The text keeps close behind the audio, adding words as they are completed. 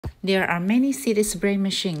There are many seed spraying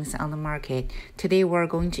machines on the market. Today we're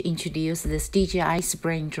going to introduce this DJI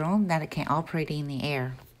spraying drone that can operate in the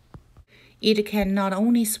air. It can not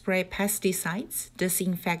only spray pesticides,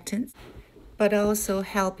 disinfectants, but also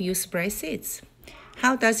help you spray seeds.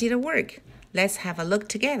 How does it work? Let's have a look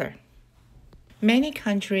together. Many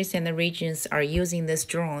countries and regions are using this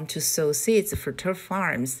drone to sow seeds for turf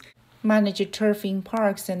farms, manage turf in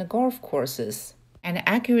parks and golf courses, and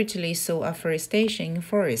accurately sow afforestation in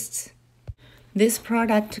forests. This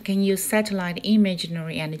product can use satellite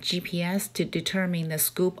imagery and GPS to determine the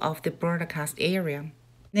scope of the broadcast area,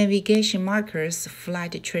 navigation markers,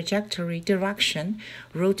 flight trajectory, direction,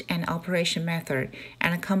 route and operation method,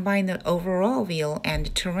 and combine the overall view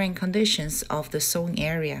and terrain conditions of the sowing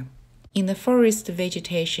area. In the forest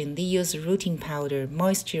vegetation, they use rooting powder,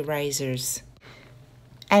 moisturizers,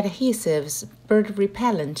 adhesives, bird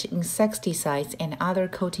repellent, insecticides, and other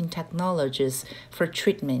coating technologies for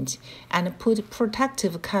treatment, and put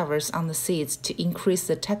protective covers on the seeds to increase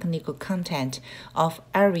the technical content of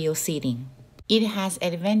aerial seeding. It has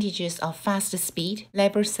advantages of fast speed,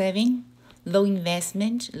 labor saving, low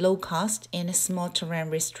investment, low cost, and small terrain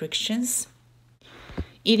restrictions.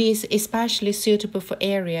 It is especially suitable for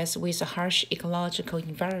areas with a harsh ecological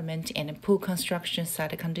environment and poor construction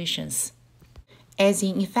site conditions. As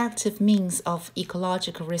an effective means of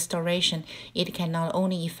ecological restoration, it can not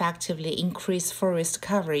only effectively increase forest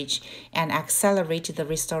coverage and accelerate the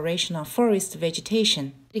restoration of forest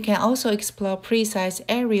vegetation, it can also explore precise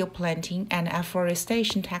aerial planting and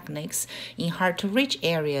afforestation techniques in hard-to-reach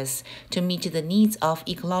areas to meet the needs of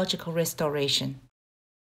ecological restoration.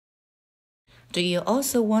 Do you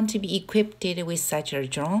also want to be equipped with such a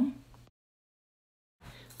drone?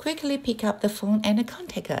 Quickly pick up the phone and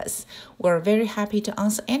contact us. We're very happy to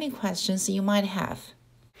answer any questions you might have.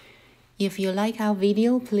 If you like our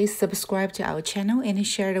video, please subscribe to our channel and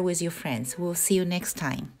share it with your friends. We'll see you next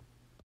time.